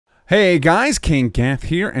Hey guys, kinggath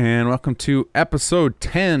here, and welcome to episode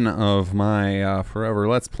 10 of my forever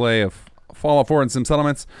Let's Play of Fallout 4 and Sim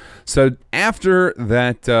Settlements. So after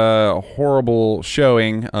that horrible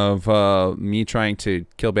showing of me trying to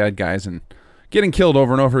kill bad guys and getting killed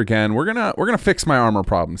over and over again, we're gonna fix my armor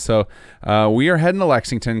problem. So we are heading to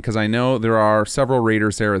Lexington because I know there are several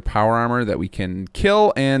raiders there with power armor that we can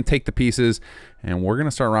kill and take the pieces, and we're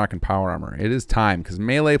gonna start rocking power armor. It is time because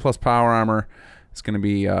melee plus power armor. It's going to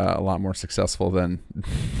be a lot more successful than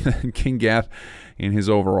kinggath in his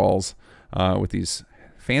overalls with these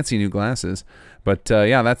fancy new glasses. But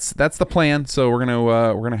yeah, that's the plan. So we're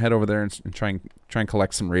gonna head over there and try and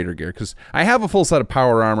collect some raider gear because I have a full set of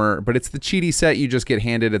power armor, but it's the cheaty set you just get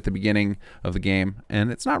handed at the beginning of the game,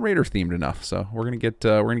 and it's not raider themed enough. So we're gonna get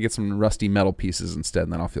some rusty metal pieces instead,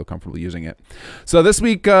 and then I'll feel comfortable using it. So this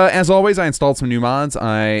week, as always, I installed some new mods.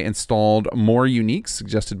 I installed more uniques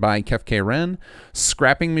suggested by Kefk Ren,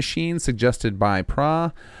 scrapping machine suggested by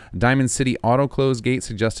Pra, Diamond City auto close gate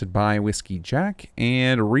suggested by Whiskey Jack,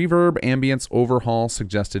 and reverb ambience overhaul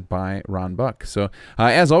suggested by Ron Buck. So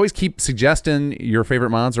as always, keep suggesting your favorite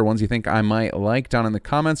mods or ones you think I might like down in the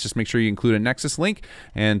comments. Just make sure you include a Nexus link,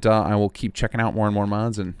 and I will keep checking out more and more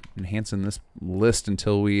mods and enhancing this list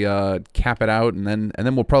until we cap it out, and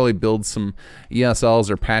then we'll probably build some ESLs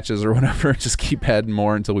or patches or whatever. Just keep adding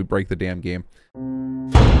more until we break the damn game.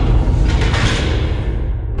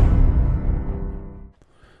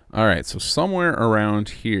 Alright, so somewhere around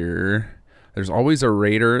here, there's always a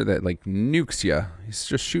raider that, like, nukes you. He's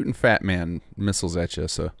just shooting Fat Man missiles at you,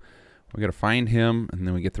 so we gotta find him, and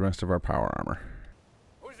then we get the rest of our power armor.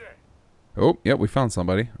 Who's there? Oh, yep, we found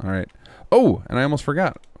somebody. Alright. Oh, and I almost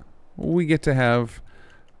forgot. We get to have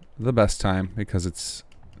the best time, because it's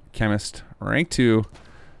Chemist rank 2.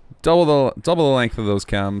 Double the length of those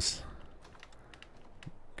chems.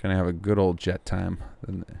 Gonna have a good old jet time.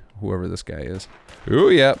 Whoever this guy is. Oh,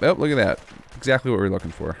 yeah. Yep, look at that. Exactly what we're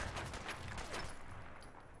looking for.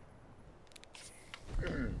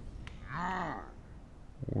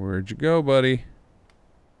 Where'd you go, buddy?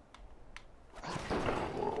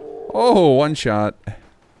 Oh, one shot.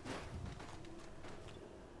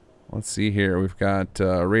 Let's see here. We've got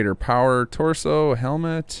Raider Power Torso,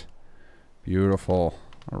 helmet. Beautiful.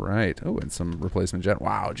 All right. Oh, and some replacement jet.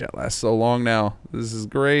 Wow, jet lasts so long now. This is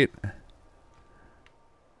great.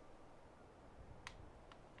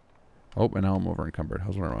 Oh, and now I'm over encumbered. I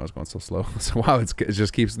was wondering why I was going so slow. So wow,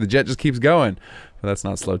 the jet just keeps going. But that's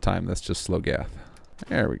not slow time. That's just slow gath.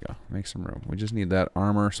 There we go. Make some room. We just need that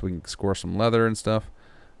armor so we can score some leather and stuff.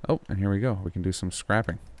 Oh, and here we go. We can do some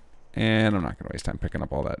scrapping. And I'm not going to waste time picking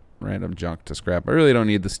up all that random junk to scrap. I really don't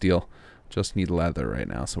need the steel. Just need leather right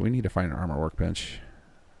now. So we need to find an armor workbench.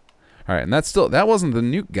 All right, and that wasn't the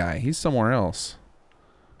nuke guy. He's somewhere else.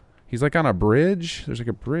 He's like on a bridge. There's like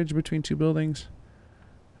a bridge between two buildings.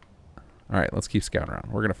 All right, let's keep scouting around.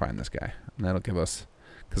 We're gonna find this guy, and that'll give us,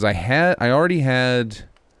 because I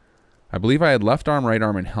believe I had left arm, right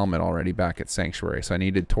arm, and helmet already back at Sanctuary. So I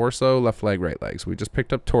needed torso, left leg, right leg. So we just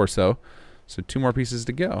picked up torso. So 2 more pieces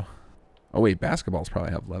to go. Oh wait, basketballs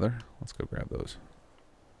probably have leather. Let's go grab those.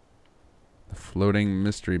 The floating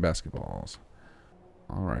mystery basketballs.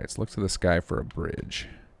 All right, let's look to the sky for a bridge.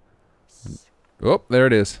 Oh, there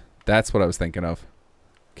it is. That's what I was thinking of.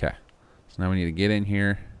 Okay, so now we need to get in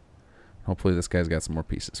here. Hopefully this guy's got some more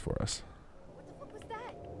pieces for us. What the fuck was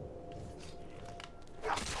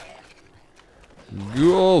that?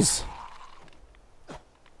 Ghouls! What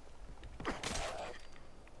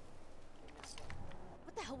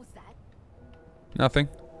the hell was that? Nothing.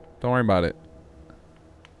 Don't worry about it.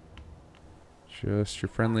 Just your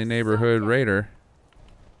friendly neighborhood raider.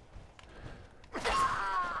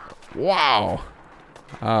 Wow!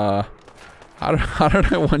 How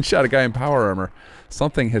did I one-shot a guy in power armor?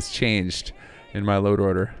 Something has changed in my load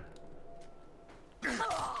order.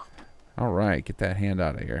 Alright, get that hand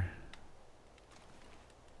out of here.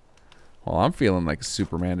 Well, I'm feeling like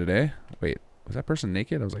Superman today. Wait, was that person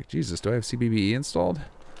naked? I was like, Jesus, do I have CBBE installed?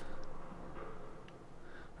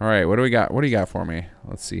 Alright, what do we got? What do you got for me?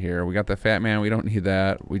 Let's see here. We got the Fat Man. We don't need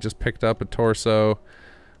that. We just picked up a torso.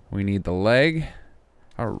 We need the leg.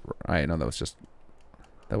 Alright, no, that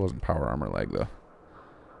wasn't power armor leg, though.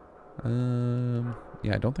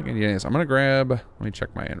 Yeah, I don't think I need any of this. I'm gonna grab, let me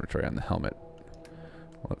check my inventory on the helmet.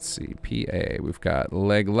 Let's see, PA. We've got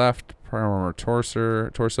leg left, power armor torso.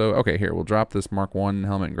 Okay, here, we'll drop this Mark 1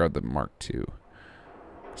 helmet and grab the Mark 2.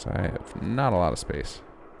 So I have not a lot of space.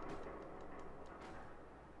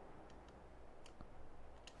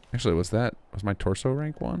 Actually, was my torso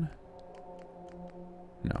rank 1?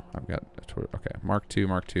 No, I've got a okay, Mark 2,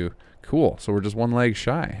 Mark 2. Cool. So we're just one leg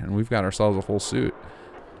shy, and we've got ourselves a full suit.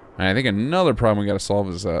 And I think another problem we got to solve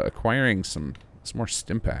is acquiring some more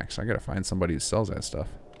stim packs. I got to find somebody who sells that stuff.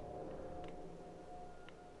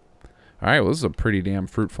 All right, well, this is a pretty damn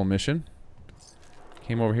fruitful mission.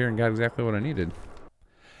 Came over here and got exactly what I needed.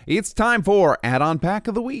 It's time for Add-on Pack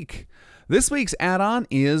of the Week. This week's add-on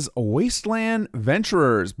is Wasteland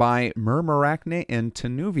Venturers by Murmurakne and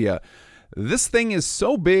Tenuvia. This thing is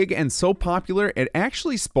so big and so popular, it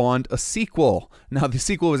actually spawned a sequel. Now, the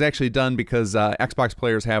sequel was actually done because Xbox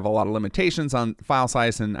players have a lot of limitations on file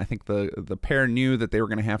size, and I think the pair knew that they were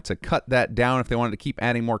going to have to cut that down if they wanted to keep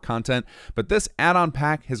adding more content. But this add-on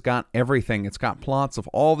pack has got everything. It's got plots of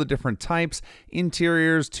all the different types,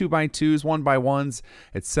 interiors, 2x2s, 1x1s,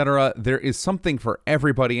 etc. There is something for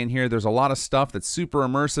everybody in here. There's a lot of stuff that's super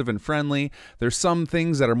immersive and friendly. There's some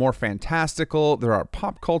things that are more fantastical. There are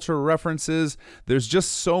pop culture references. There's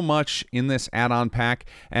just so much in this add-on pack,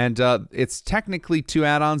 and it's technically two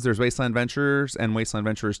add-ons. There's Wasteland Venturers and Wasteland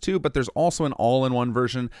Venturers 2, but there's also an all-in-one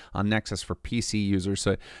version on Nexus for PC users.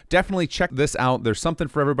 So definitely check this out. There's something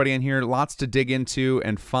for everybody in here, lots to dig into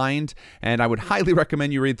and find, and I would highly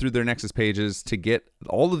recommend you read through their Nexus pages to get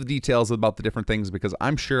all of the details about the different things, because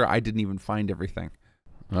I'm sure I didn't even find everything.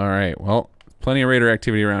 All right, well, plenty of raider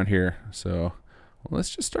activity around here, so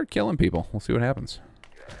let's just start killing people. We'll see what happens.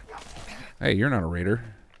 Hey, you're not a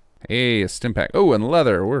raider. Hey, a stim pack. Oh, and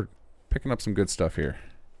leather. We're picking up some good stuff here.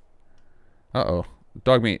 Uh-oh.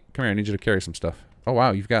 Dog meat, come here. I need you to carry some stuff. Oh,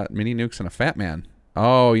 wow. You've got mini nukes and a fat man.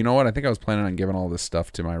 Oh, you know what? I think I was planning on giving all this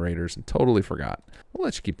stuff to my raiders and totally forgot. We'll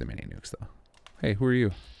let you keep the mini nukes, though. Hey, who are you?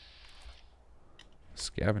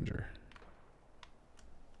 Scavenger.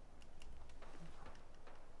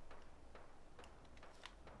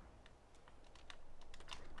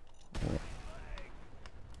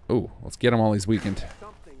 Oh, let's get him while he's weakened.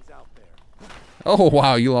 Oh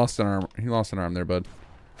wow, you lost an arm. He lost an arm there, bud.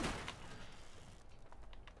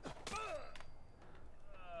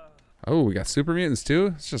 Oh, we got super mutants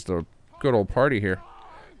too. It's just a good old party here.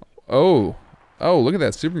 Oh, look at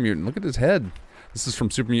that super mutant. Look at his head. This is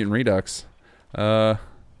from Super Mutant Redux.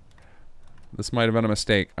 This might have been a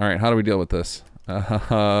mistake. All right, how do we deal with this?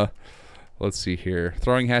 Let's see here.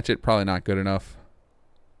 Throwing hatchet, probably not good enough.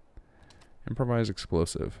 Improvise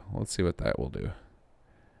explosive. Let's see what that will do.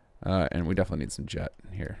 And we definitely need some jet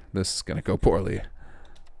here. This is going to go poorly.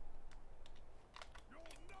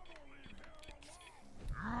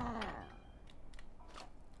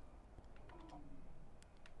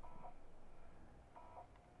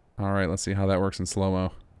 All right, let's see how that works in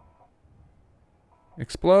slow-mo.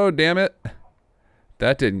 Explode, damn it.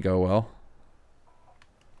 That didn't go well.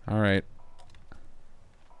 All right.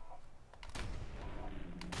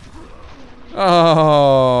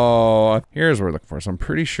 Oh, here's what we're looking for. So I'm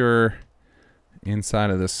pretty sure inside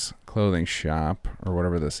of this clothing shop, or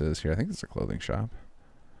whatever this is here, I think it's a clothing shop.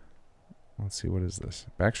 Let's see, what is this?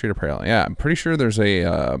 Backstreet Apparel. Yeah, I'm pretty sure there's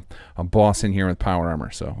a boss in here with power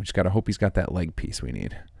armor, so we just gotta hope he's got that leg piece we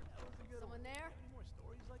need. Someone there?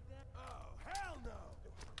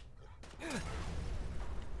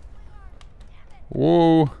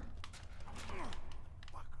 Whoa.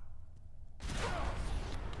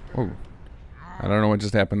 Oh. I don't know what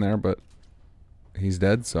just happened there, but he's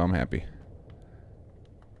dead, so I'm happy.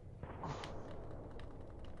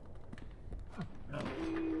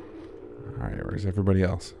 Alright, where's everybody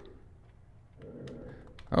else?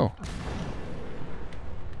 Oh.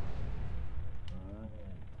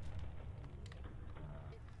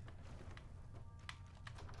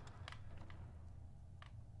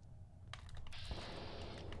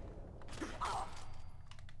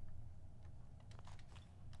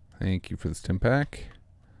 Thank you for the stim pack.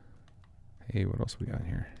 Hey, what else we got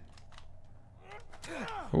here?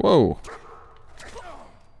 Whoa.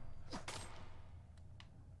 I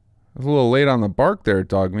was a little late on the bark there,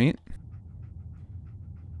 dog meat.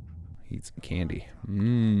 Eat some candy.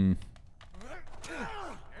 Mmm.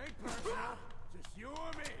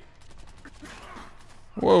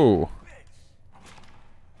 Whoa.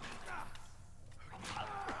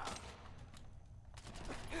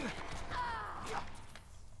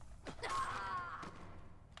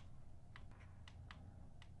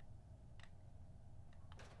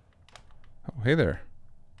 Oh, hey there.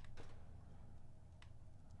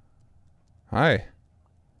 Hi.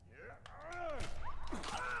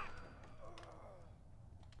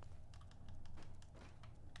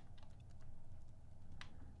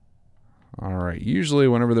 Alright, usually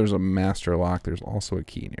whenever there's a master lock, there's also a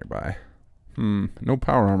key nearby. No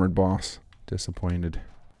power armored boss. Disappointed.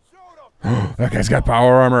 That guy's got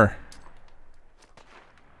power armor.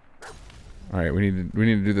 Alright, we need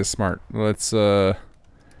to do this smart. Let's oh,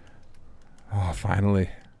 finally.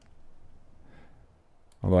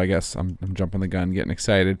 Although I guess I'm jumping the gun, getting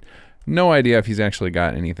excited. No idea if he's actually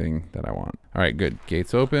got anything that I want. All right, good.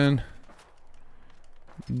 Gates open.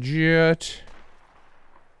 Jet.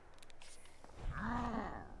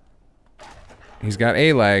 He's got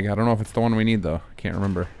a leg. I don't know if it's the one we need, though. Can't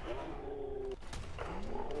remember.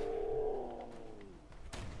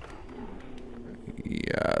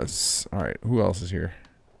 Yes. All right, who else is here?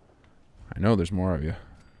 I know there's more of you.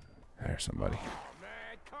 There's somebody.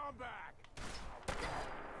 Man, come back.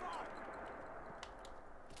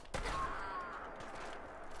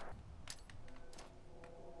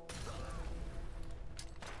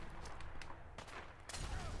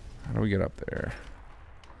 How do we get up there?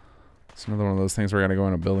 It's another one of those things where I gotta go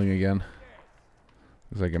in a building again.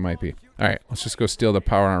 Looks like it might be. Alright, let's just go steal the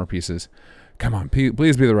power armor pieces. Come on,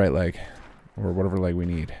 please be the right leg. Or whatever leg we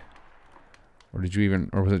need. Or did you even...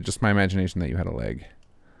 Or was it just my imagination that you had a leg?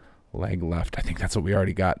 Leg left. I think that's what we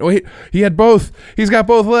already got. Oh, wait! He had both! He's got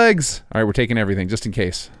both legs! Alright, we're taking everything, just in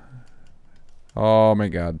case. Oh my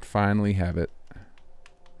god. Finally have it.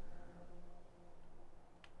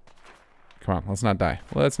 Come on, let's not die.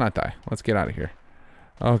 Let's not die. Let's get out of here.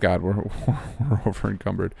 Oh god, we're over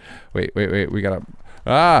encumbered. Wait, we gotta...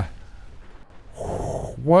 Ah!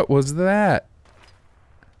 What was that?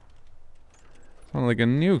 Sounded like a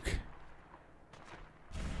nuke.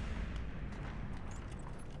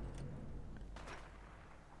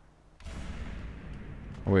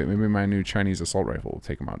 Oh wait, maybe my new Chinese assault rifle will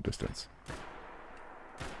take him out distance.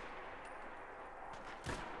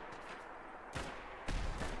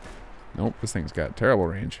 Nope, this thing's got terrible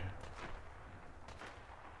range.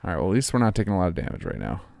 Alright, well at least we're not taking a lot of damage right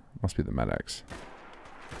now. Must be the medics.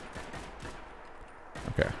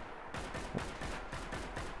 Okay.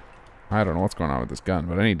 I don't know what's going on with this gun,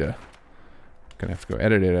 but I need to... Gonna have to go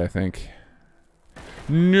edit it, I think.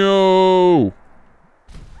 No!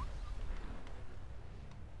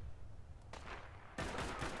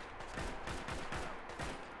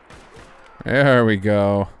 There we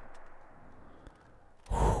go.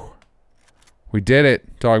 Whew. We did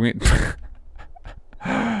it, dog meat.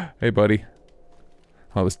 Hey, buddy.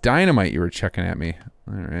 Oh, it was dynamite you were checking at me.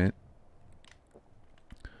 All right.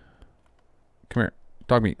 Come here.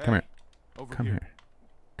 Dog meat, come here. Come here.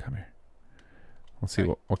 Come here. Let's see,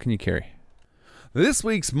 what can you carry? This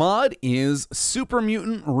week's mod is Super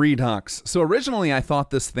Mutant Redux. So originally I thought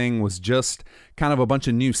this thing was just kind of a bunch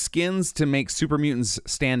of new skins to make super mutants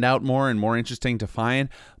stand out more and more interesting to find,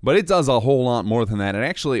 but it does a whole lot more than that. It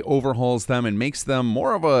actually overhauls them and makes them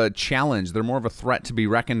more of a challenge. They're more of a threat to be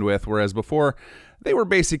reckoned with, whereas before they were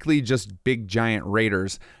basically just big giant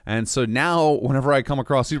raiders. And so now whenever I come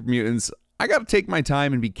across super mutants, I got to take my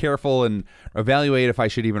time and be careful and evaluate if I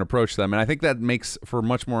should even approach them. And I think that makes for a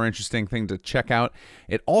much more interesting thing to check out.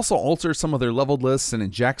 It also alters some of their leveled lists and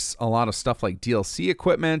injects a lot of stuff like DLC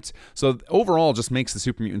equipment. So overall, just makes the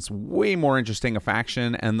Super Mutants way more interesting a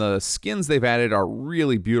faction. And the skins they've added are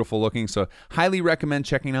really beautiful looking. So highly recommend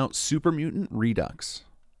checking out Super Mutant Redux.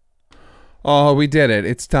 Oh, we did it.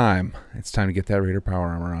 It's time. It's time to get that Raider Power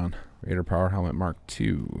Armor on. Raider Power Helmet Mark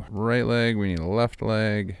II. Right leg, we need a left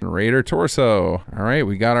leg. Raider Torso. All right,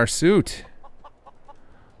 we got our suit.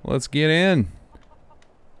 Let's get in.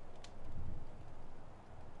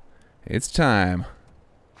 It's time.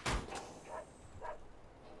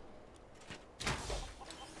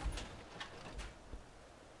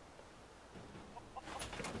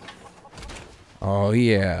 Oh,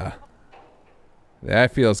 yeah.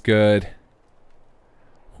 That feels good.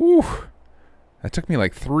 Whew. That took me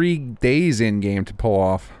like 3 days in-game to pull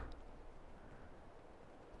off.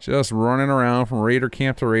 Just running around from raider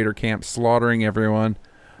camp to raider camp, slaughtering everyone.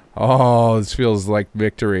 Oh, this feels like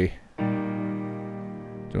victory.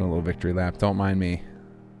 Doing a little victory lap, don't mind me.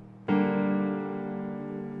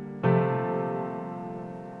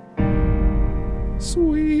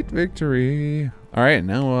 Sweet victory. Alright,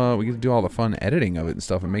 now we get to do all the fun editing of it and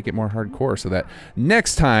stuff and make it more hardcore so that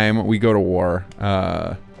next time we go to war,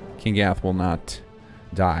 kinggath will not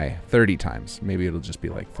die 30 times. Maybe it'll just be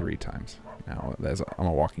like 3 times. Now, I'm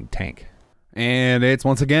a walking tank. And it's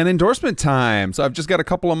once again endorsement time. So I've just got a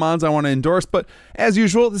couple of mods I want to endorse, but as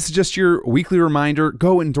usual, this is just your weekly reminder.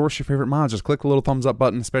 Go endorse your favorite mods. Just click the little thumbs up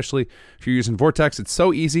button, especially if you're using Vortex. It's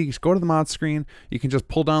so easy. Just go to the mod screen. You can just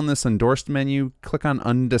pull down this endorsed menu, click on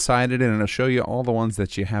undecided, and it'll show you all the ones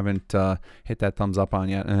that you haven't hit that thumbs up on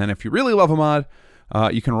yet. And then if you really love a mod,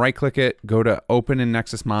 you can right-click it, go to Open in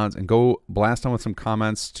Nexus Mods, and go blast on with some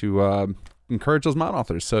comments to encourage those mod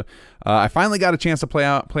authors. So I finally got a chance to play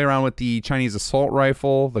around with the Chinese assault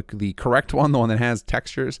rifle, the correct one, the one that has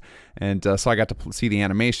textures, and so I got to see the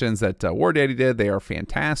animations that War Daddy did. They are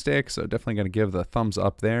fantastic, so definitely going to give the thumbs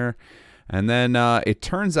up there. And then it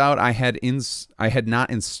turns out I had not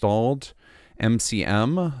installed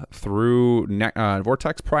MCM through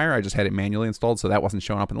Vortex prior. I just had it manually installed, so that wasn't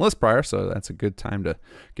showing up in the list prior. So that's a good time to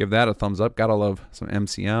give that a thumbs up. Gotta love some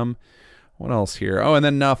MCM. What else here? Oh, and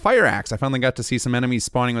then Fire Axe. I finally got to see some enemies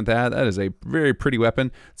spawning with that. That is a very pretty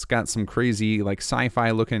weapon. It's got some crazy, like, sci-fi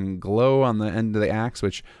looking glow on the end of the axe,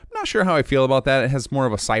 which I'm not sure how I feel about that. It has more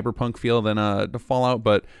of a cyberpunk feel than the Fallout,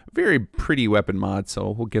 but very pretty weapon mod, so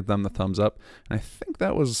we'll give them the thumbs up. And I think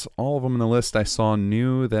that was all of them in the list I saw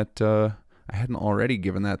new that I hadn't already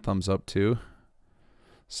given that thumbs up to.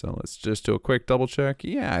 So let's just do a quick double check.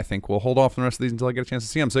 Yeah, I think we'll hold off on the rest of these until I get a chance to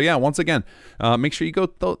see them. So yeah, once again, make sure you go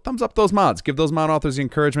thumbs up those mods. Give those mod authors the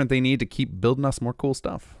encouragement they need to keep building us more cool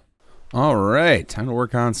stuff. All right, time to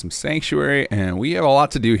work on some Sanctuary, and we have a lot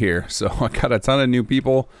to do here. So I got a ton of new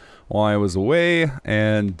people while I was away,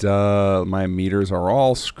 and my meters are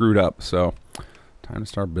all screwed up. So time to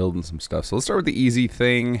start building some stuff. So let's start with the easy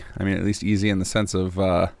thing. I mean, at least easy in the sense of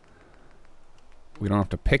we don't have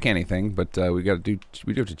to pick anything, but we do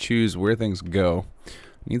have to choose where things go.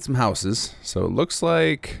 Need some houses. So it looks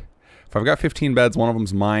like if I've got 15 beds, one of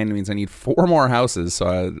them's mine. It means I need 4 more houses.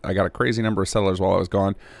 So I got a crazy number of settlers while I was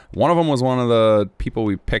gone. One of them was one of the people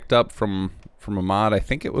we picked up from a mod. I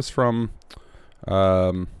think it was from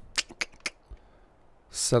I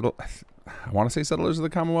want to say Settlers of the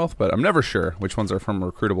Commonwealth, but I'm never sure which ones are from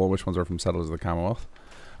Recruitable and which ones are from Settlers of the Commonwealth.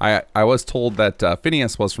 I was told that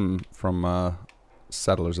Phineas was from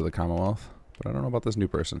Settlers of the Commonwealth, but I don't know about this new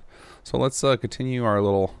person. So let's continue our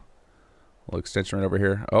little extension right over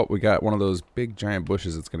here. Oh, we got one of those big giant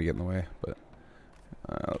bushes that's gonna get in the way, but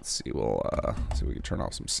let's see. We'll see if we can turn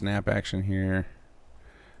off some snap action here.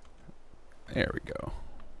 There we go.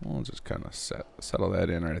 We'll just kind of settle that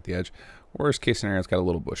in right at the edge. Worst case scenario, it's got a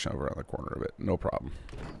little bush over on the corner of it. No problem.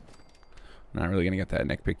 Not really gonna get that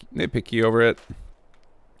nitpicky over it.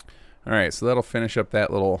 All right, so that'll finish up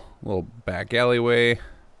that little back alleyway,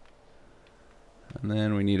 and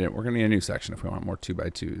then we're gonna need a new section if we want more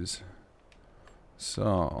 2x2s.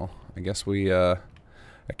 So I guess I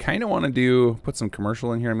kind of want to put some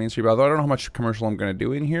commercial in here on Main Street, although I don't know how much commercial I'm gonna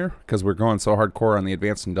do in here because we're going so hardcore on the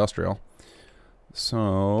advanced industrial.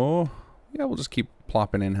 So yeah, we'll just keep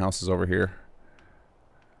plopping in houses over here.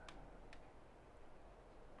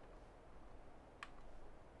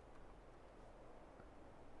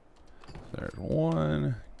 There's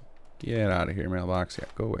one. Get out of here, mailbox. Yeah,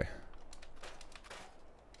 go away.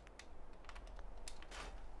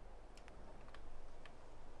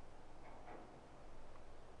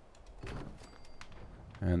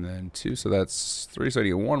 And then 2, so that's 3. So I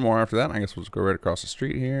need 1 more after that. I guess we'll just go right across the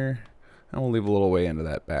street here. And we'll leave a little way into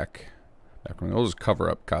that back room. We'll just cover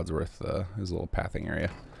up Codsworth, his little pathing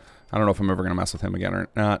area. I don't know if I'm ever going to mess with him again or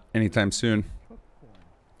not anytime soon.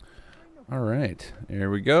 Alright, here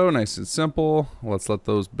we go. Nice and simple. Let's let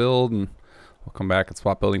those build, and we'll come back and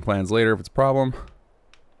swap building plans later if it's a problem.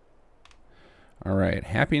 Alright,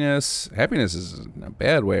 happiness. Happiness is in a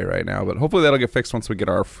bad way right now, but hopefully that'll get fixed once we get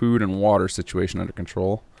our food and water situation under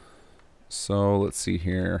control. So, let's see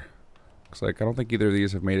here. Looks like I don't think either of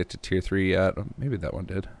these have made it to tier 3 yet. Maybe that one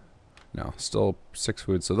did. No, still 6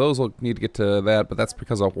 food. So those will need to get to that, but that's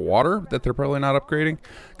because of water that they're probably not upgrading.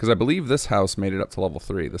 Because I believe this house made it up to level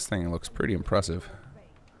 3. This thing looks pretty impressive.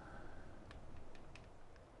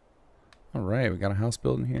 Alright, we got a house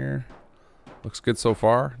building here. Looks good so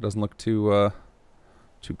far. Doesn't look too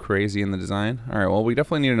crazy in the design. Alright, well, we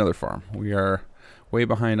definitely need another farm. We are way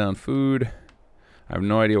behind on food. I have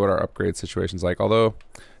no idea what our upgrade situation's like, although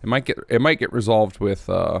it might get resolved with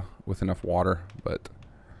enough water, but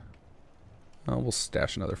we'll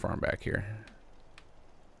stash another farm back here.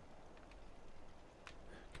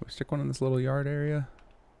 Can we stick one in this little yard area?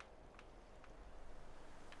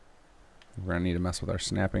 We're gonna need to mess with our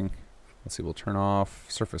snapping. Let's see, we'll turn off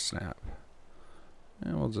surface snap.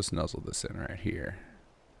 And we'll just nuzzle this in right here.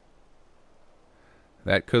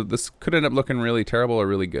 This could end up looking really terrible or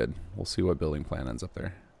really good. We'll see what building plan ends up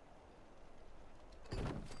there.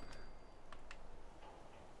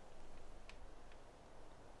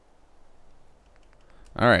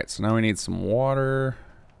 Alright, so now we need some water.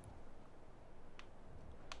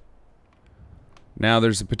 Now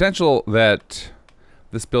there's a potential that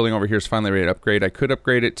this building over here is finally ready to upgrade. I could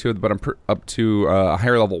upgrade it to, but I'm up to a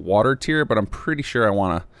higher level water tier, but I'm pretty sure I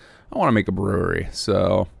wanna make a brewery.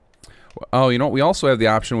 So, oh, you know what? We also have the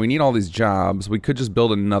option. We need all these jobs. We could just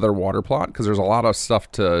build another water plot because there's a lot of stuff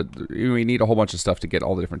we need a whole bunch of stuff to get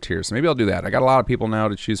all the different tiers. So maybe I'll do that. I got a lot of people now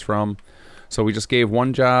to choose from. So we just gave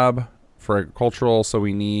 1 job for agricultural. So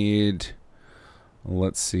we need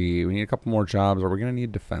Let's see. We need a couple more jobs. Are we going to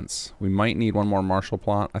need defense? We might need one more Marshall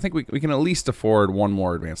plot. I think we can at least afford one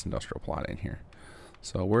more advanced industrial plot in here.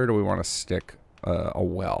 So where do we want to stick a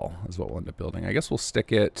well is what we'll end up building. I guess we'll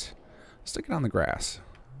stick it on the grass.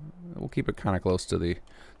 We'll keep it kind of close to the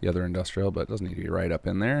other industrial, but it doesn't need to be right up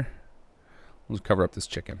in there. We'll just cover up this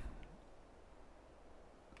chicken.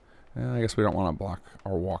 I guess we don't want to block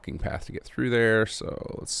our walking path to get through there,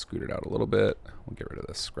 so let's scoot it out a little bit. We'll get rid of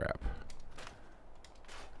this scrap.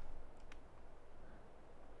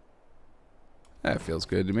 That feels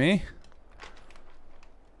good to me.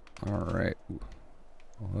 Alright.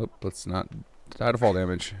 Oh, let's not die to fall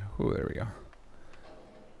damage. Oh, there we go.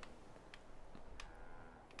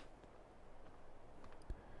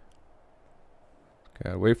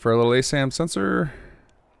 Gotta wait for a little ASAM sensor.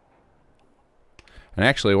 And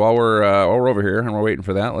actually, while we're over here and we're waiting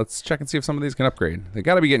for that, let's check and see if some of these can upgrade. They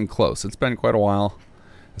got to be getting close. It's been quite a while,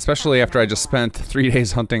 especially after I just spent 3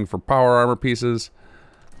 days hunting for power armor pieces.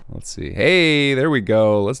 Let's see. Hey, there we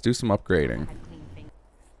go. Let's do some upgrading.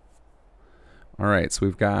 All right, so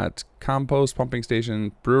we've got compost, pumping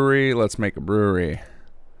station, brewery. Let's make a brewery.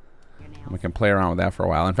 We can play around with that for a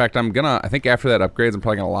while. In fact, I think after that upgrades, I'm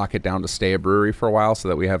probably gonna lock it down to stay a brewery for a while so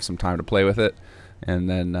that we have some time to play with it. And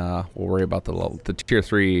then we'll worry about the tier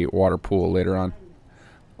 3 water pool later on.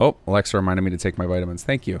 Oh, Alexa reminded me to take my vitamins.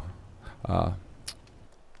 Thank you. I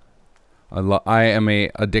am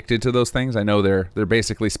addicted to those things. I know they're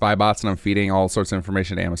basically spy bots, and I'm feeding all sorts of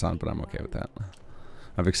information to Amazon, but I'm okay with that.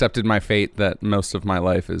 I've accepted my fate that most of my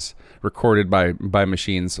life is recorded by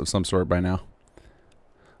machines of some sort by now.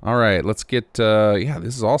 All right, let's get. Yeah,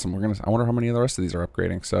 this is awesome. I wonder how many of the rest of these are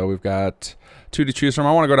upgrading. So we've got 2 to choose from.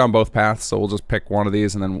 I want to go down both paths, so we'll just pick one of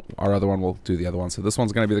these, and then our other one will do the other one. So this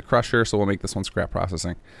one's going to be the crusher, so we'll make this one scrap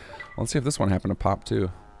processing. Let's see if this one happened to pop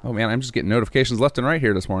too. Oh man, I'm just getting notifications left and right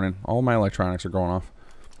here this morning. All my electronics are going off.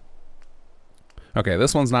 Okay,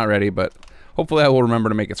 this one's not ready, but hopefully I will remember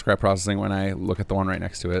to make it scrap processing when I look at the one right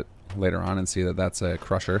next to it later on and see that that's a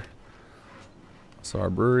crusher. So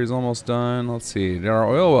our brewery's almost done. Let's see. Is our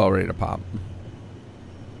oil well ready to pop?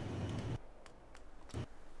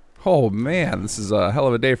 Oh man, this is a hell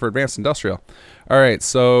of a day for advanced industrial. Alright,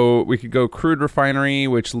 so we could go crude refinery,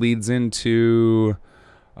 which leads into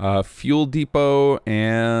fuel depot,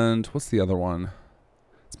 and what's the other one?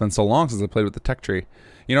 It's been so long since I played with the tech tree.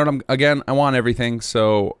 You know what, again, I want everything,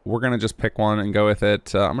 so we're going to just pick one and go with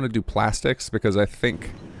it. I'm going to do plastics because I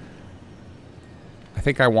think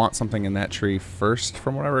I want something in that tree first,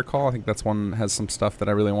 from what I recall. I think that's one that has some stuff that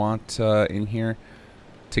I really want in here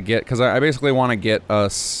to get, because I basically want to get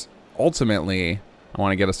us, ultimately, I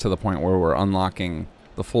want to get us to the point where we're unlocking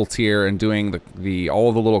the full tier and doing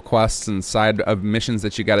all the little quests and side of missions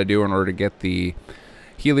that you got to do in order to get the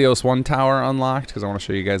Helios 1 tower unlocked, because I want to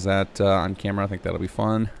show you guys that on camera. I think that'll be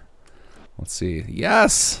fun. Let's see.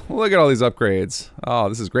 Yes! Look at all these upgrades. Oh,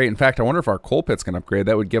 this is great. In fact, I wonder if our coal pits can upgrade.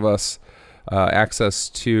 That would give us access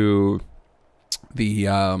to the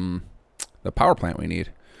power plant we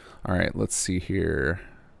need. All right, let's see here.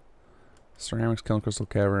 Ceramics, kiln crystal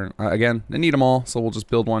cavern. Again, I need them all, so we'll just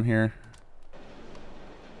build one here.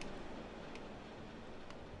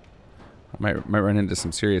 I might run into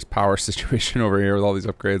some serious power situation over here with all these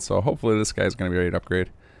upgrades, so hopefully this guy's going to be ready to upgrade.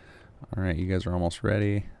 All right, you guys are almost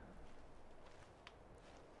ready.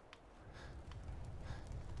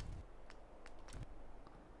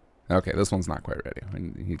 Okay, this one's not quite ready. We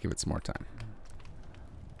need to give it some more time.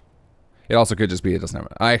 It also could just be it doesn't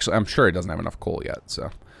have. I'm sure it doesn't have enough coal yet, so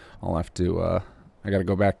I'll have to. I got to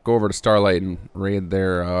go over to Starlight and raid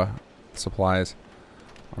their supplies.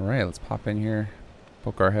 All right, let's pop in here,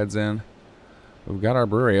 poke our heads in. We've got our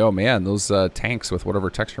brewery. Oh man, those tanks with whatever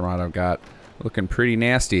texture mod I've got looking pretty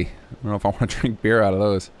nasty. I don't know if I want to drink beer out of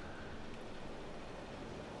those.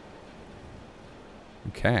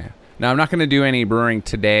 Okay. Now, I'm not going to do any brewing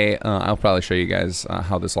today. I'll probably show you guys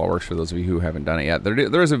how this all works for those of you who haven't done it yet.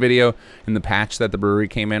 There is a video in the patch that the brewery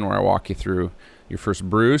came in where I walk you through your first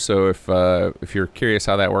brew. So if you're curious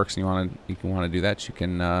how that works and you want to do that, you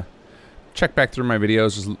can check back through my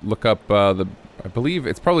videos. Just look up I believe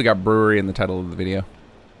it's probably got brewery in the title of the video.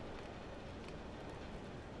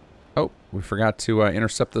 Oh, we forgot to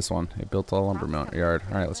intercept this one. It built a lumber mount yard.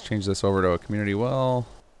 All right, let's change this over to a community well.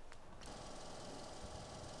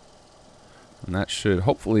 And that should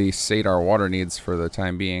hopefully sate our water needs for the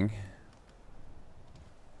time being.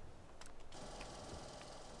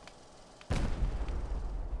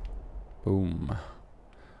 Boom.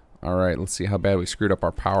 All right, let's see how bad we screwed up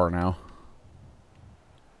our power now.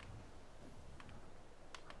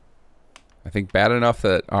 I think bad enough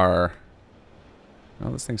that our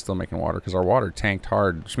Oh, this thing's still making water because our water tanked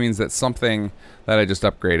hard, which means that something that I just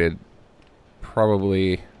upgraded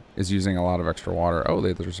probably is using a lot of extra water. Oh,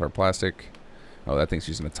 there's our plastic. Oh, that thing's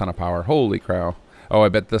using a ton of power. Holy crow. Oh, I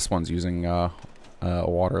bet this one's using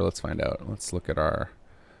water. Let's find out. Let's look at our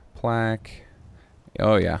plaque.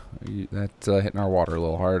 Oh, yeah. That's hitting our water a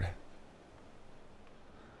little hard.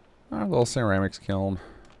 Our little ceramics kiln.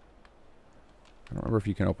 I don't remember if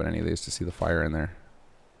you can open any of these to see the fire in there.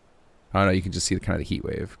 Oh, no, you can just see the kind of the heat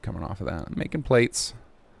wave coming off of that. I'm making plates.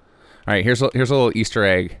 All right, here's a little Easter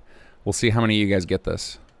egg. We'll see how many of you guys get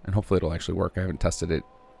this. And hopefully it'll actually work. I haven't tested it.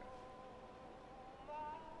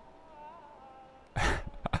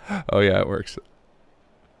 Oh, yeah, it works.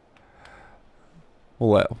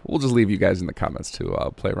 We'll just leave you guys in the comments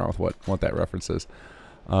to play around with what that reference is.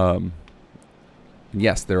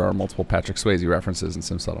 Yes, there are multiple Patrick Swayze references in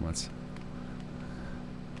Sim Settlements.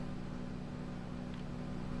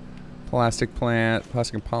 Plastic plant,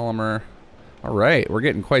 plastic and polymer. All right, we're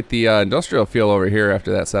getting quite the industrial feel over here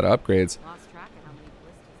after that set of upgrades. Lost track of how many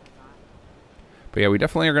blisters I've got. But yeah, we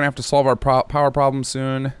definitely are going to have to solve our power problem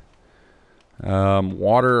soon.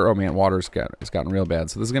 Water, oh man, water's gotten real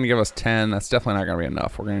bad. So this is going to give us 10. That's definitely not going to be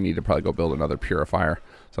enough. We're going to need to probably go build another purifier.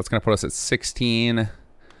 So that's going to put us at 16.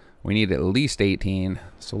 We need at least 18.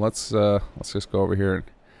 So let's just go over here and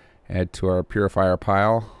add to our purifier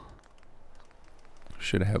pile.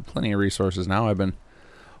 Should have plenty of resources now. I've been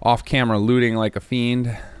off camera looting like a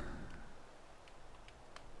fiend.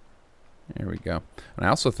 There we go. And I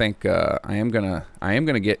also think I am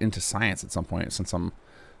gonna get into science at some point, since I'm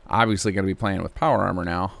obviously gonna be playing with power armor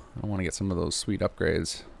now. I want to get some of those sweet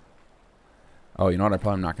upgrades. Oh, you know what? I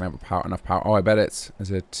probably am not gonna have enough power. Oh, I bet it's I was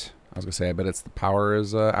gonna say I bet it's the power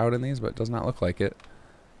is out in these, but it does not look like it.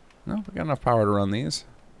 No, we got enough power to run these.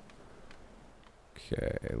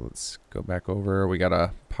 Okay, let's go back over. We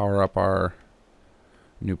gotta power up our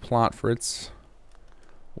new plot for its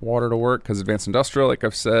water to work, because Advanced Industrial, like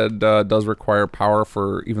I've said, does require power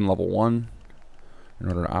for even level 1 in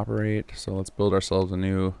order to operate. So let's build ourselves a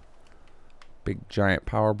new big giant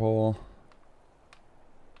power bowl.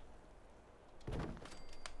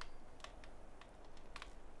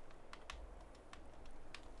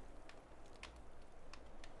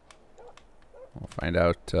 We'll find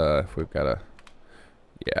out if we've got a...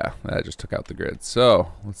 Yeah, that just took out the grid.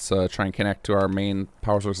 So let's try and connect to our main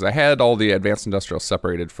power sources. I had all the Advanced Industrial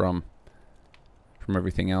separated from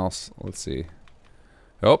everything else. Let's see.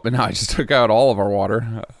 Oh, and now I just took out all of our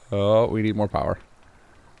water. Oh, we need more power.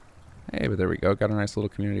 Hey, but there we go. Got a nice little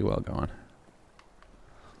community well going.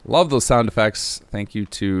 Love those sound effects. Thank you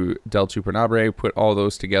to Del Chupernabre. Put all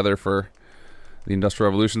those together for the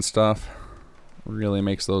Industrial Revolution stuff. Really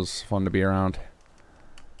makes those fun to be around.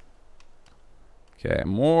 Okay,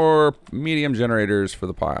 more medium generators for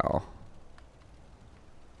the pile.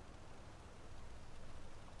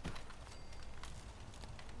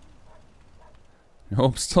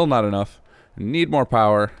 Nope, still not enough. Need more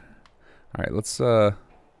power. All right, let's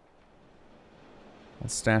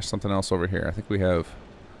stash something else over here. I think we have,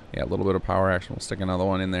 yeah, a little bit of power action. We'll stick another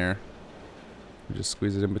one in there. Just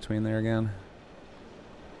squeeze it in between there again.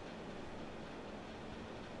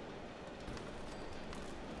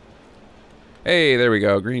 Hey, there we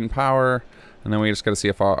go. Green power. And then we just got to see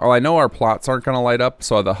if I know our plots aren't going to light up.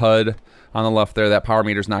 So the HUD on the left there, that power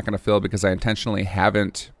meter's not going to fill because I intentionally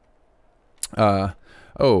haven't. Oh,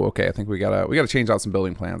 okay. I think we gotta change out some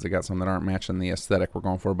building plans. I got some that aren't matching the aesthetic we're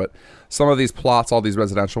going for. But some of these plots, all these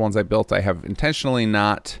residential ones I built, I have intentionally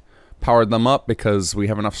not powered them up because we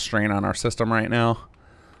have enough strain on our system right now.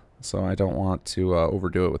 So I don't want to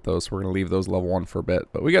overdo it with those. So we're going to leave those level 1 for a bit.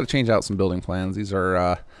 But we got to change out some building plans. These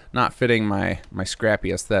are not fitting my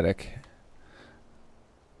scrappy aesthetic.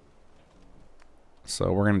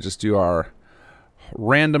 So we're going to just do our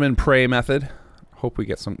random and pray method. Hope we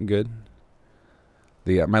get something good.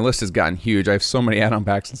 My list has gotten huge. I have so many add-on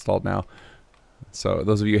packs installed now. So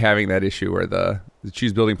those of you having that issue where the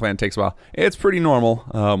choose building plan takes a while, it's pretty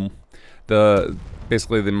normal.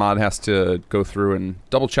 Basically, the mod has to go through and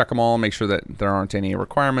double check them all, make sure that there aren't any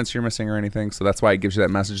requirements you're missing or anything. So that's why it gives you that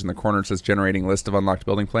message in the corner that says generating list of unlocked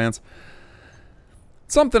building plans.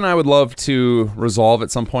 Something I would love to resolve at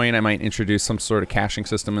some point. I might introduce some sort of caching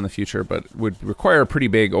system in the future, but would require a pretty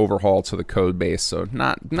big overhaul to the code base. So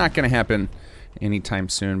not going to happen anytime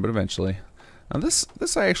soon, but eventually. Now this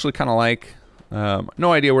I actually kind of like.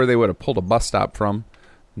 No idea where they would have pulled a bus stop from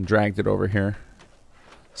and dragged it over here.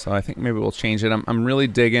 So I think maybe we'll change it. I'm really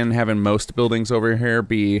digging having most buildings over here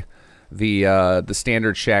be the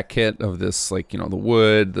standard shack kit of this, like, you know, the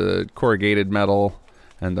wood, the corrugated metal,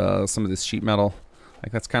 and some of this sheet metal.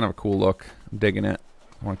 Like, that's kind of a cool look. I'm digging it.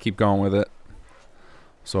 I want to keep going with it.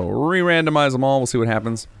 So re-randomize them all. We'll see what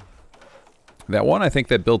happens. That one I think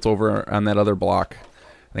that built over on that other block,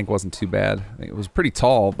 I think wasn't too bad. I think it was pretty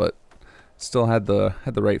tall, but still had the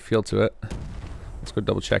right feel to it. Let's go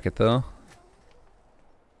double check it though.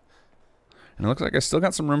 And it looks like I still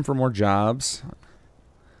got some room for more jobs.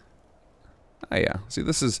 Oh yeah, see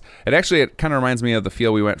this is, it kind of reminds me of the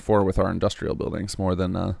feel we went for with our industrial buildings more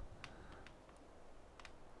than our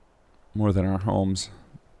homes.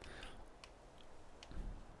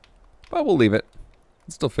 But we'll leave it.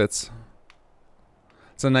 It still fits.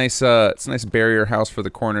 It's a nice barrier house for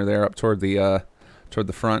the corner there, up toward the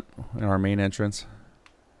front in our main entrance.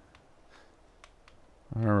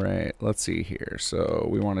 All right, let's see here. So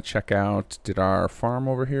we want to check out, did our farm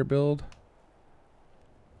over here build?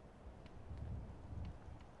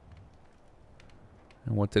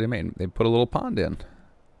 And what did it make? They put a little pond in.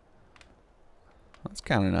 That's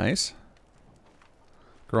kind of nice.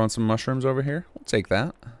 Growing some mushrooms over here. We'll take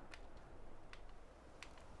that.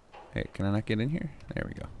 Hey, can I not get in here? There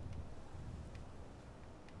we go.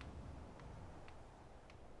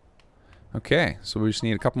 Okay, so we just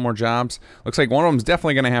need a couple more jobs. Looks like one of them is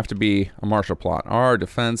definitely going to have to be a martial plot. Our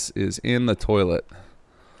defense is in the toilet.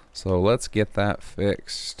 So let's get that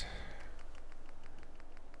fixed.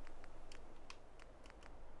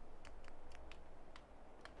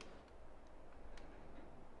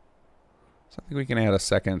 So I think we can add a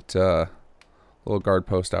second little guard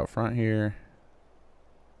post out front here.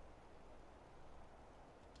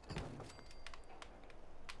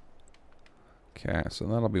 Okay, so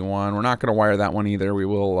that'll be one. We're not going to wire that one either. We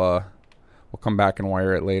will we'll come back and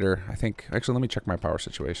wire it later. I think, actually, let me check my power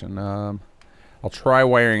situation. I'll try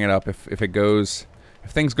wiring it up. If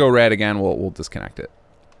things go red again, we'll disconnect it.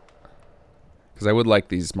 Because I would like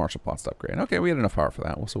these martial plots to upgrade. Okay, we had enough power for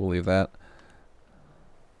that, so we'll leave that.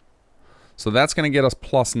 So that's going to get us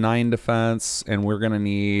 +9 defense, and we're going to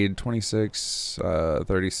need 26,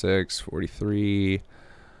 36, 43.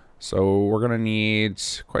 So we're going to need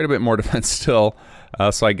quite a bit more defense still.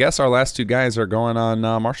 So I guess our last two guys are going on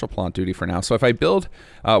martial plot duty for now. So if I build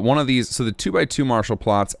one of these, so the 2x2 martial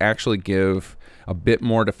plots actually give a bit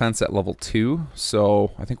more defense at level 2.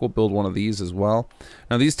 So I think we'll build one of these as well.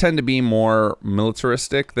 Now these tend to be more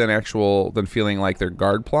militaristic than feeling like they're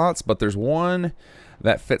guard plots, but there's one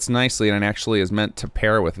that fits nicely and it actually is meant to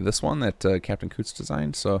pair with this one that Captain Coots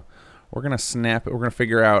designed. So we're going to snap it. We're going to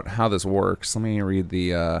figure out how this works. Let me read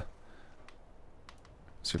the,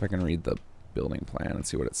 see if I can read the building plan and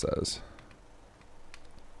see what it says.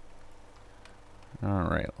 All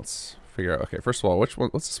right, let's figure out. Okay, first of all, what's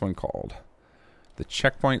this one called? The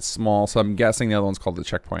checkpoint small. So I'm guessing the other one's called the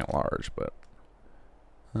checkpoint large, but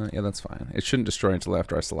yeah, that's fine. It shouldn't destroy until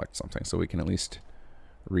after I select something, so we can at least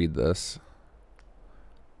read this.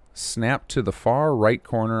 Snap to the far right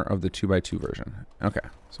corner of the 2x2 version. Okay,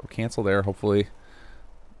 so cancel there. Hopefully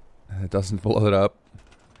it doesn't blow it up.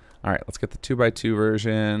 All right, let's get the 2x2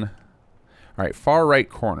 version. All right, far right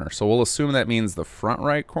corner. So we'll assume that means the front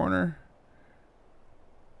right corner.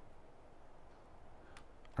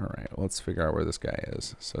 All right, let's figure out where this guy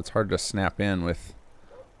is. So it's hard to snap in with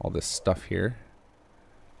all this stuff here.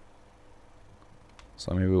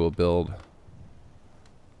 So maybe we'll build.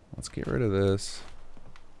 Let's get rid of this.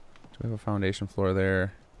 Do we have a foundation floor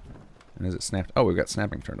there? And is it snapped? Oh, we've got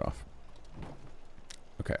snapping turned off.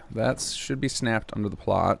 Okay, that should be snapped under the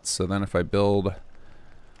plot. So then if I build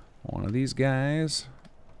one of these guys,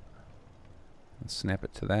 let's snap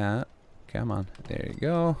it to that. Come on, there you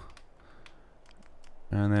go.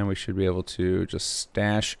 And then we should be able to just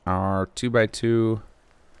stash our 2x2,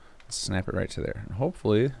 snap it right to there. And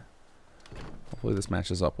hopefully this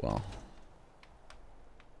matches up well.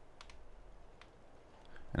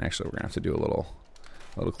 And actually we're gonna have to do a little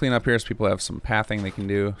cleanup here so people have some pathing they can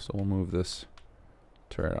do. So we'll move this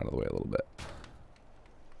turret out of the way a little bit.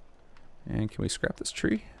 And can we scrap this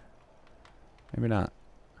tree? Maybe not.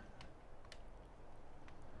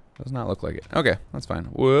 Does not look like it. Okay, that's fine.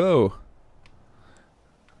 Whoa.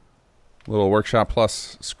 Little workshop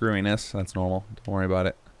plus screwiness. That's normal. Don't worry about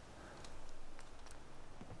it.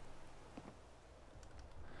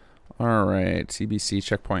 Alright, CBC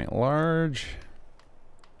checkpoint large.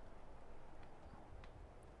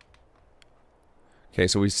 Okay,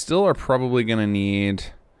 so we still are probably going to need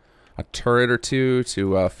a turret or two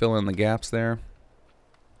to fill in the gaps there.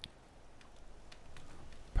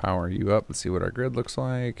 Power you up. Let's see what our grid looks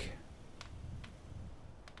like.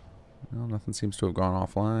 No, nothing seems to have gone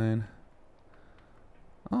offline.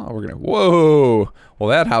 Oh, we're gonna. Whoa! Well,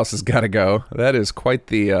 that house has got to go. That is quite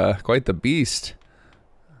the beast.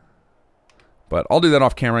 But I'll do that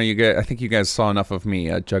off camera. You guys, I think you guys saw enough of me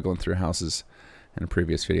juggling through houses in a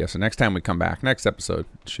previous video. So next time we come back, next episode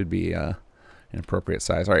should be an appropriate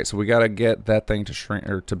size. All right, so we got to get that thing to shrink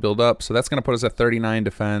or to build up. So that's going to put us at 39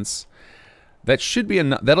 defense. That should be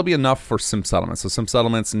enough. That'll be enough for Sim Settlements. So Sim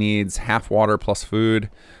Settlements needs half water plus food.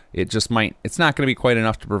 It just might. It's not going to be quite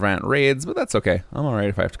enough to prevent raids, but that's okay. I'm all right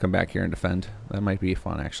if I have to come back here and defend. That might be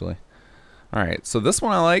fun, actually. All right, so this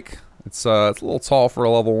one I like. It's a little tall for a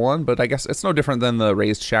level 1, but I guess it's no different than the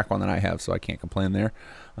raised shack one that I have, so I can't complain there.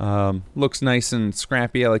 Looks nice and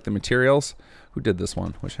scrappy. I like the materials. Who did this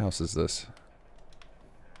one? Which house is this?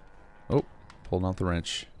 Oh, pulled out the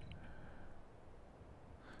wrench.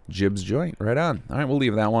 Jib's joint, right on. All right, we'll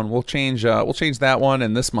leave that one. We'll change that one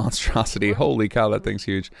and this monstrosity. Holy cow, that thing's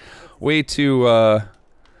huge. Way too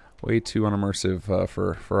unimmersive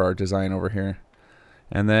for our design over here.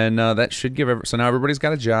 And then that should give so now everybody's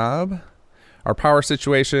got a job. Our power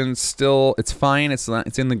situation still, it's fine. It's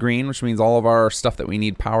in the green, which means all of our stuff that we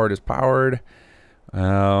need powered is powered.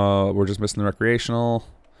 We're just missing the recreational.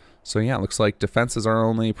 So yeah, it looks like defense is our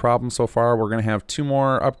only problem so far. We're going to have 2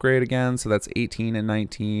 more upgrade again, so that's 18 and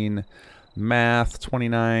 19. Math,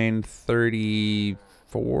 29,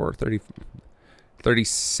 34, 30,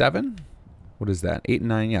 37? What is that? 8 and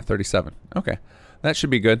 9? Yeah, 37. Okay. That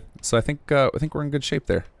should be good. So I think we're in good shape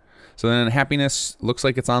there. So then happiness looks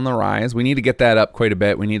like it's on the rise. We need to get that up quite a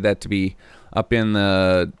bit. We need that to be up in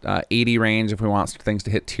the 80 range if we want things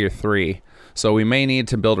to hit tier 3. So we may need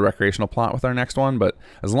to build a recreational plot with our next one, but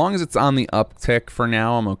as long as it's on the uptick for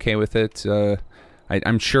now, I'm okay with it.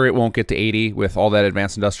 I'm sure it won't get to 80 with all that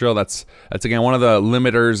advanced industrial. That's again one of the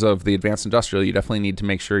limiters of the advanced industrial. You definitely need to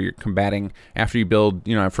make sure you're combating after you build,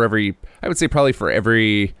 you know, for every, I would say probably for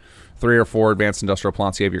every 3 or 4 advanced industrial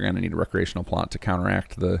plots you have, you're going to need a recreational plot to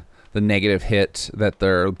counteract the negative hit that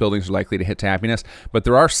their buildings are likely to hit to happiness. But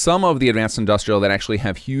there are some of the advanced industrial that actually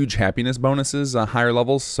have huge happiness bonuses, higher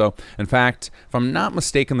levels. So in fact, if I'm not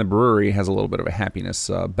mistaken, the brewery has a little bit of a happiness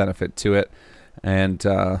benefit to it. And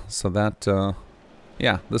so that,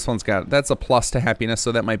 yeah, this one's that's a plus to happiness,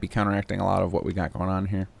 so that might be counteracting a lot of what we got going on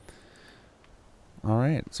here. All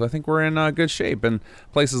right, so I think we're in good shape, and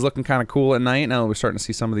the place is looking kind of cool at night. Now we're starting to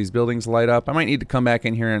see some of these buildings light up. I might need to come back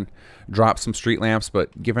in here and drop some street lamps,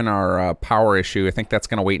 but given our power issue, I think that's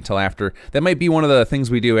going to wait until after. That might be one of the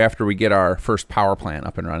things we do after we get our first power plant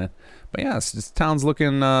up and running. But yeah, this town's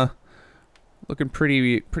looking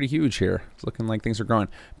pretty huge here. It's looking like things are growing,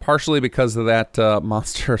 partially because of that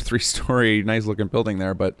monster 3-story nice looking building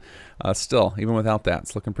there, but still, even without that,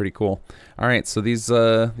 it's looking pretty cool. All right, so these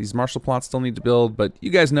marshal plots still need to build, but you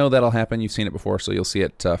guys know that'll happen. You've seen it before, so you'll see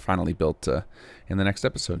it finally built in the next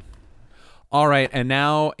episode. All right, and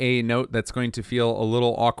now a note that's going to feel a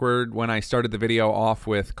little awkward. When I started the video off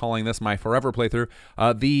with calling this my forever playthrough,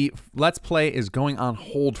 the Let's Play is going on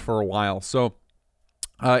hold for a while, so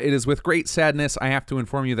it is with great sadness I have to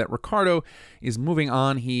inform you that Ricardo is moving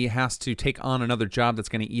on. He has to take on another job that's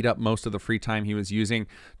going to eat up most of the free time he was using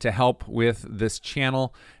to help with this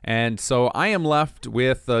channel. And so I am left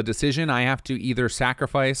with a decision. I have to either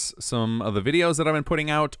sacrifice some of the videos that I've been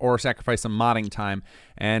putting out or sacrifice some modding time.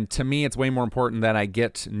 And to me, it's way more important that I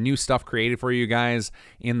get new stuff created for you guys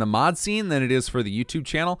in the mod scene than it is for the YouTube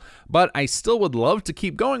channel. But I still would love to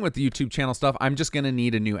keep going with the YouTube channel stuff. I'm just going to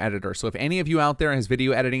need a new editor. So if any of you out there has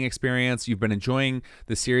video editing experience, you've been enjoying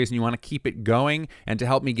the series and you want to keep it going, and to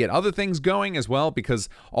help me get other things going as well, because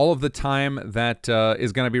all of the time that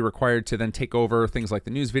is going to be required to then take over things like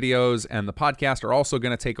the news videos and the podcast are also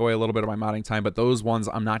going to take away a little bit of my modding time, but those ones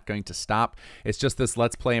I'm not going to stop. It's just this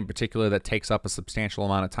Let's Play in particular that takes up a substantial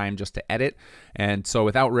amount of time just to edit, and so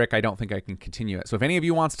without Rick, I don't think I can continue it. So if any of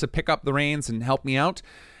you wants to pick up the reins and help me out,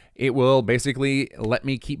 it will basically let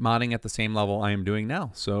me keep modding at the same level I am doing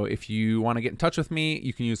now. So if you want to get in touch with me,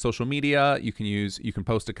 you can use social media. You can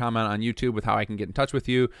post a comment on YouTube with how I can get in touch with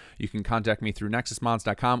you. You can contact me through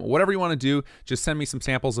nexusmods.com. Whatever you want to do, just send me some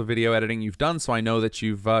samples of video editing you've done so I know that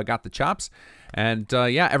you've got the chops. And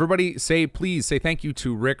yeah, everybody please say thank you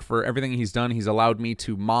to Rick for everything he's done. He's allowed me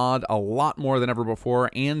to mod a lot more than ever before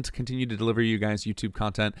and to continue to deliver you guys YouTube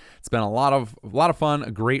content. It's been a lot of fun,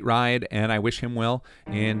 a great ride, and I wish him well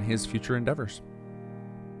in his future endeavors.